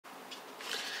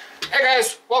Hey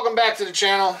guys, welcome back to the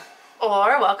channel.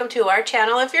 Or welcome to our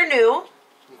channel if you're new.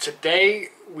 Today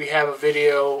we have a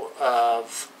video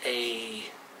of a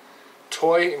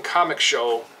toy and comic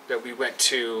show that we went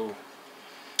to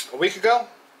a week ago,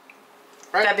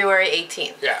 right? February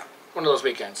 18th. Yeah, one of those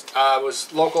weekends. It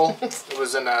was local. It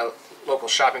was in a local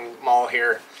shopping mall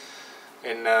here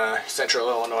in central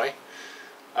Illinois.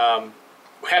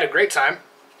 We had a great time.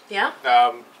 Yeah.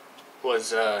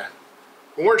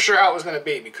 We weren't sure how it was going to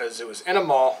be because it was in a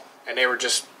mall and they were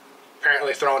just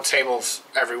apparently throwing tables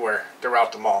everywhere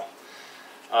throughout the mall.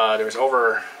 There was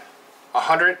over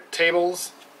 100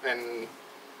 tables and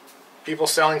people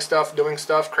selling stuff, doing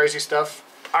stuff, crazy stuff.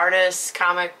 Artists,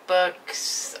 comic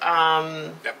books,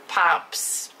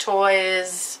 pops,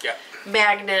 toys,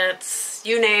 magnets,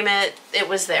 you name it, it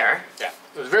was there. Yeah,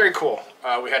 it was very cool.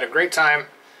 We had a great time.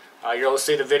 You'll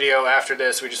see the video after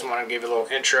this. We just want to give you a little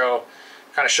intro,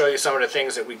 kind of show you some of the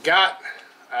things that we got.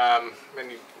 And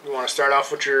you want to start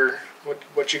off with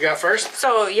what you got first?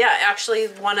 So yeah, actually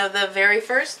one of the very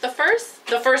first, the first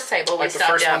table we stopped at.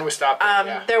 The first one we stopped at,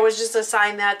 yeah. There was just a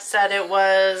sign that said it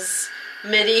was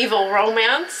medieval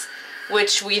romance,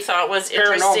 which we thought was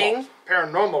interesting.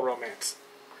 Paranormal romance.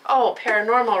 Oh,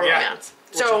 paranormal romance.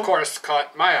 Which of course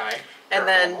caught my eye. And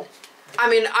then, I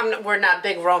mean, we're not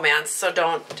big romance, so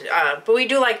don't, but we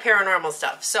do like paranormal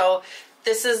stuff. So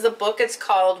this is the book. It's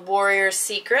called Warrior's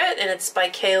Secret, and it's by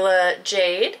Michaela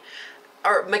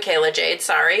Jade,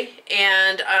 sorry.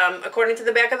 And according to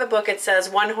the back of the book, it says,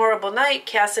 one horrible night,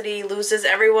 Cassidy loses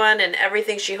everyone and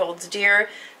everything she holds dear.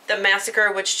 The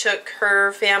massacre which took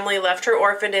her family left her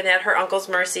orphaned and at her uncle's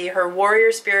mercy. Her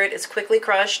warrior spirit is quickly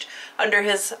crushed under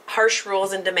his harsh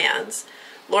rules and demands.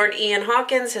 Lord Ian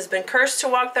Hawkins has been cursed to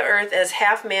walk the earth as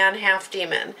half man, half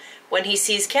demon. When he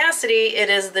sees Cassidy, it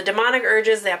is the demonic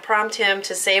urges that prompt him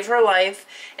to save her life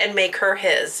and make her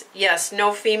his. Yes,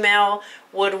 no female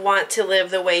would want to live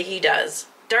the way he does.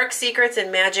 Dark secrets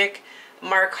and magic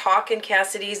mark Hawk and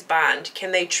Cassidy's bond.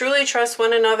 Can they truly trust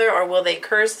one another, or will the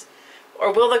curse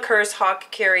Hawk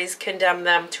carries condemn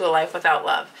them to a life without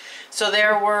love? So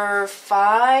there were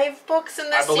 5 books in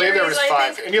this series, I believe there was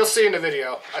 5, and you'll see in the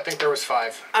video. I think there was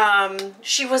 5.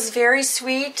 She was very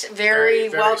sweet, very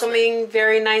welcoming, sweet.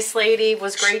 Very nice lady.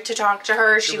 Was great to talk to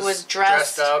her. She was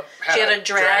dressed up. She had a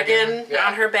dragon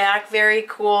on her back. Very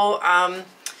cool.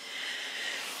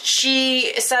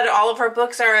 She said all of her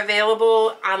books are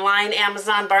available online,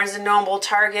 Amazon, Barnes & Noble,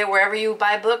 Target, wherever you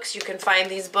buy books, you can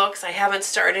find these books. I haven't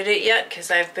started it yet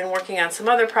because I've been working on some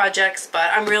other projects,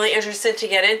 but I'm really interested to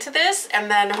get into this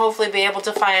and then hopefully be able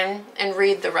to find and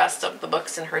read the rest of the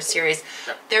books in her series.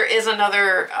 Yep. There is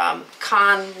another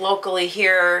con locally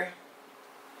here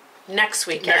next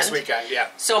weekend. Next weekend, yeah.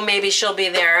 So maybe she'll be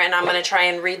there, and I'm going to try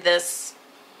and read this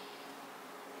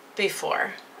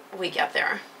before we get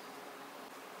there.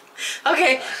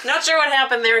 Okay, not sure what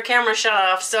happened there. Camera shut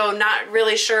off, so not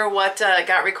really sure what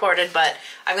got recorded, but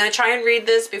I'm going to try and read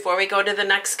this before we go to the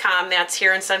next con that's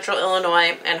here in central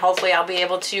Illinois, and hopefully I'll be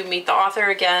able to meet the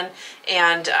author again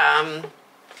and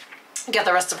get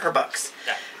the rest of her books.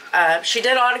 Yeah. She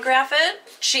did autograph it.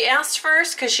 She asked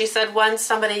first because she said once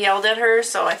somebody yelled at her,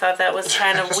 so I thought that was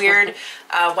kind of weird.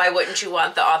 Why wouldn't you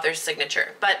want the author's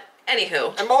signature? But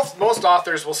anywho. And most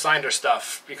authors will sign their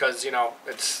stuff because, you know,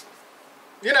 it's...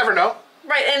 You never know.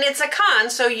 Right, and it's a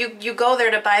con, so you go there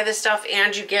to buy the stuff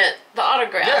and you get the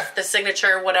autograph, the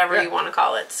signature, whatever you want to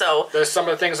call it. So there's some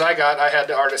of the things I got. I had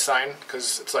the artist sign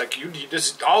because it's like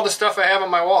this all the stuff I have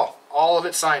on my wall, all of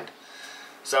it signed.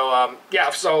 So yeah,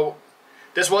 so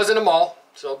this was in a mall,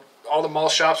 so all the mall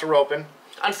shops were open.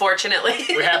 Unfortunately,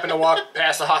 we happened to walk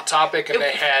past a Hot Topic and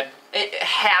they had. It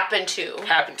happened to.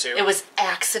 It was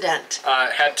accident.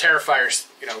 Had Terrifier,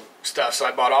 you know, stuff. So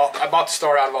I bought the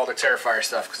store out of all the Terrifier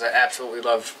stuff because I absolutely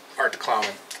love Art the Clown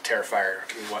and Terrifier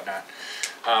and whatnot.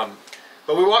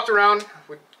 But we walked around.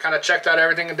 We kind of checked out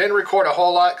everything and didn't record a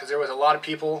whole lot because there was a lot of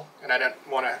people and I didn't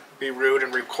want to be rude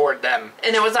and record them.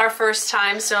 And it was our first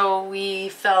time, so we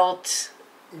felt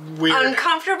weird.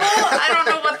 Uncomfortable. I don't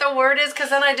know what the word is, because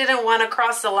then I didn't want to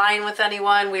cross the line with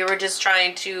anyone. We were just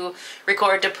trying to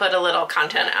record to put a little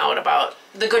content out about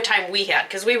the good time we had,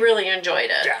 because we really enjoyed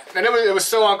it. Yeah, and it was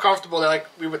so uncomfortable that like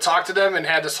we would talk to them and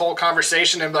had this whole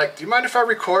conversation and be like, do you mind if I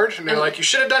record? And they're like, you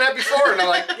should have done that before. And I'm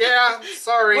like, yeah,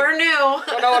 sorry. We're new.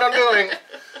 Don't know what I'm doing.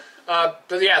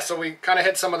 But yeah, so we kind of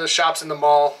hit some of the shops in the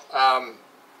mall,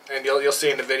 and you'll see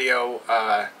in the video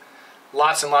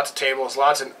lots and lots of tables,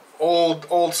 lots of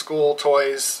old school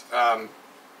toys,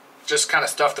 just kind of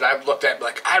stuff that I've looked at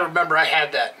like, I remember I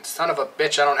had that, and son of a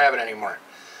bitch, I don't have it anymore.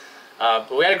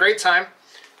 But we had a great time.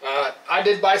 I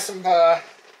did buy some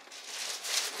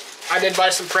I did buy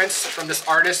some prints from this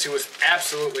artist who was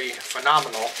absolutely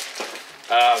phenomenal.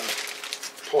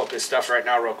 Pull up his stuff right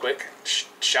now real quick.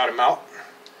 Shout him out.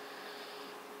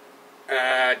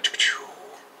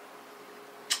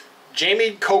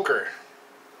 Jamie Coker.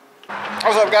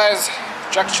 What's up, guys?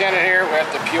 Chuck Shannon here. We're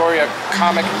at the Peoria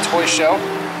Comic and Toy Show.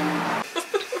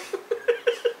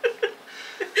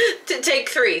 Take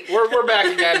 3. We're back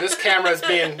again. This camera is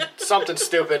being something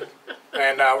stupid,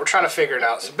 and we're trying to figure it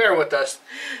out. So bear with us.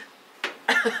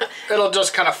 It'll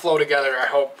just kind of flow together, I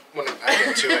hope, when I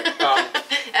get to it.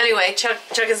 Anyway, Chuck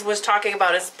was talking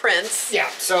about his prints. Yeah,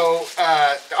 so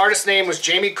the artist's name was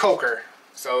Jamie Coker.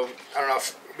 So I don't know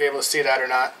if you'll be able to see that or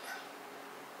not.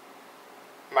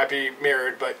 Might be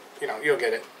mirrored, but you know, you'll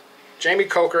get it. Jamie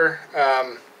Coker,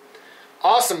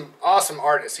 awesome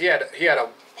artist. He had a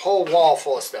whole wall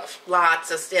full of stuff.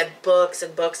 He had books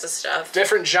and books of stuff.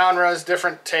 Different genres,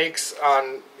 different takes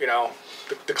on, you know,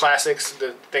 the classics,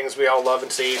 the things we all love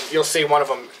and see. You'll see one of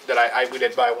them that we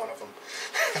did buy one of them.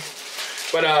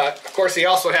 But of course, he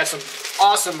also had some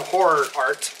awesome horror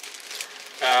art.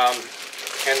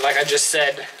 And like I just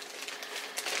said,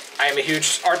 I am a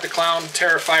huge Art the Clown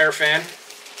Terrifier fan.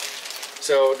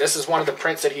 So this is one of the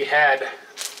prints that he had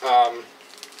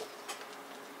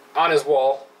on his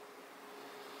wall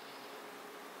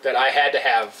that I had to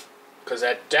have, because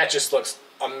that just looks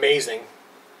amazing.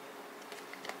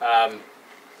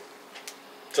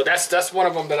 So that's one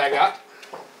of them that I got.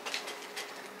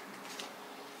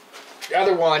 The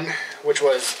other one, which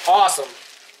was awesome,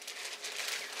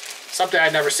 something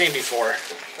I'd never seen before.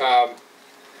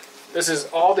 This is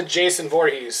all the Jason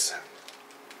Voorhees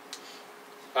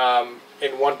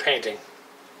in one painting.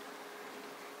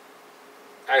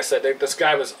 Like I said, this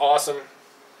guy was awesome.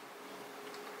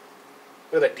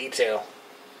 Look at that detail.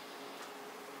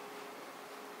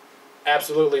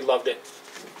 Absolutely loved it.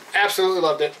 Absolutely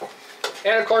loved it.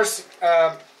 And of course,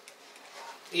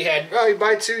 you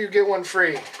buy 2, you get 1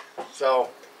 free. So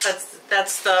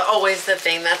that's always the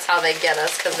thing. That's how they get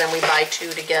us, because then we buy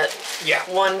 2 to get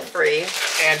 1 free.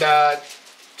 And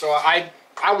so I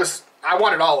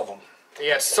wanted all of them. He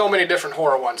had so many different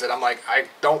horror ones that I'm like, I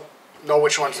don't know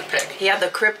which ones to pick. He had the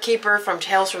Crypt Keeper from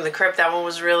Tales from the Crypt. That one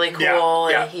was really cool.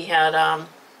 Yeah. And he had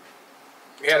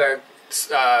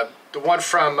the one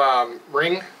from The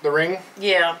Ring.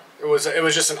 Yeah. It was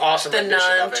just an awesome edition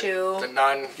of it. The Nun too. The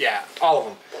Nun, yeah, all of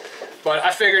them. But I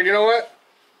figured, you know what?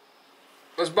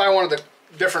 Let's buy one of the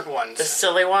different ones. The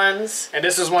silly ones. And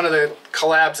this is one of the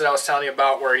collabs that I was telling you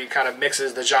about, where he kind of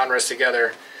mixes the genres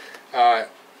together.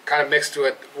 Kind of mixed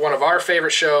with one of our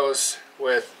favorite shows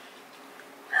with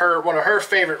one of her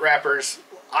favorite rappers.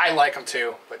 I like him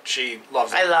too, but she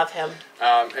loves him. I love him.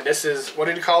 And this is, what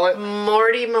did you call it?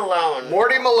 Morty Malone.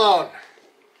 Morty Malone.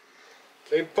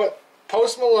 They put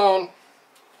Post Malone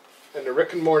in the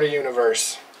Rick and Morty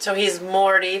universe. So he's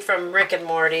Morty from Rick and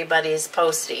Morty, but he's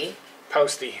Posty.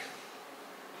 Posty.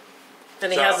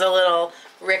 And he has a little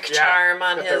Rick charm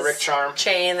on his Rick charm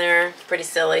chain there. It's pretty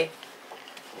silly.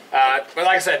 But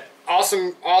like I said,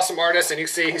 awesome artist, and you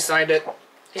see he signed it.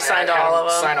 He signed all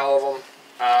of them. Signed all of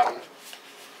them.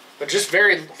 But just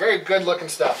very, very good looking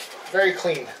stuff. Very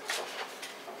clean.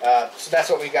 So that's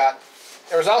what we got.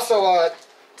 There was also,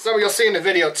 some you'll see in the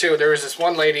video too, there was this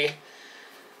one lady.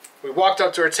 We walked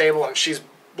up to her table and she's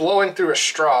blowing through a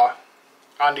straw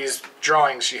on these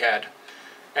drawings she had.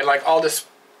 And like all this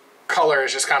color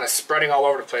is just kind of spreading all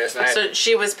over the place. And so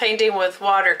she was painting with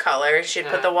watercolor. She'd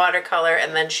put the watercolor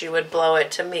and then she would blow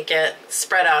it to make it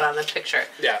spread out on the picture.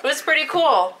 Yeah. It was pretty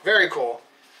cool. Very cool.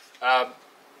 I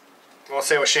won't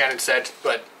say what Shannon said,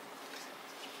 but...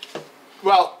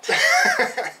 Well,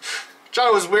 I thought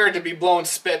it was weird to be blowing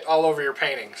spit all over your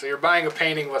painting. So you're buying a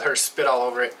painting with her spit all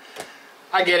over it.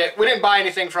 I get it. We didn't buy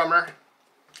anything from her.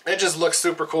 It just looks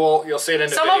super cool. You'll see it in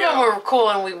the video. Some of them were cool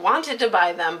and we wanted to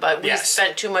buy them, but we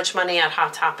spent too much money on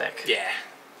Hot Topic. Yeah.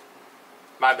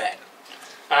 My bad.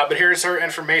 But here's her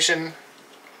information.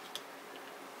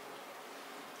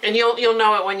 And you'll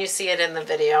know it when you see it in the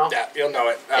video. Yeah, you'll know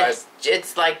it.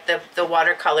 It's like the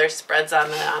watercolor spreads on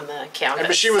the canvas.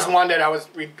 But she was one that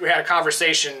we had a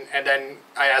conversation, and then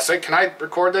I asked, like, can I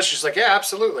record this? She's like, yeah,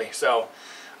 absolutely. So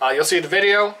you'll see the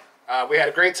video. We had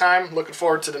a great time. Looking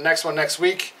forward to the next one next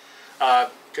week. If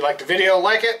you like the video,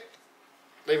 like it.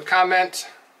 Leave a comment.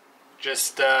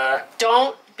 Just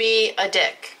don't be a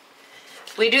dick.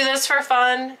 We do this for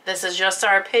fun. This is just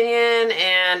our opinion,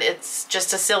 and it's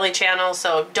just a silly channel,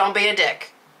 so don't be a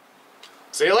dick.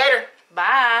 See you later.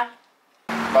 Bye.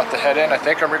 About to head in. I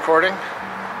think I'm recording.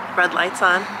 Red lights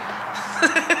on.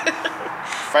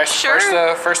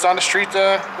 first on the street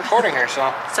recording here.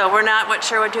 So we're not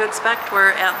sure what to expect.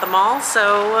 We're at the mall,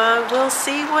 so we'll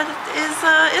see what is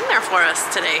in there for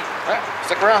us today. All right,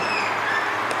 stick around.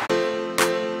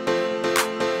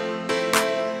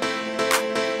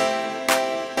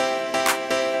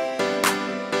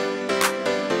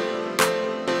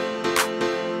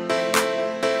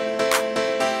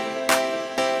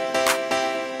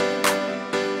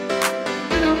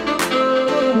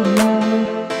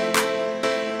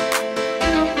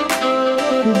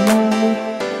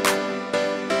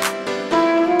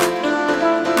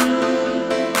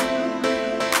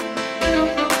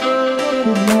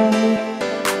 Mm-hmm.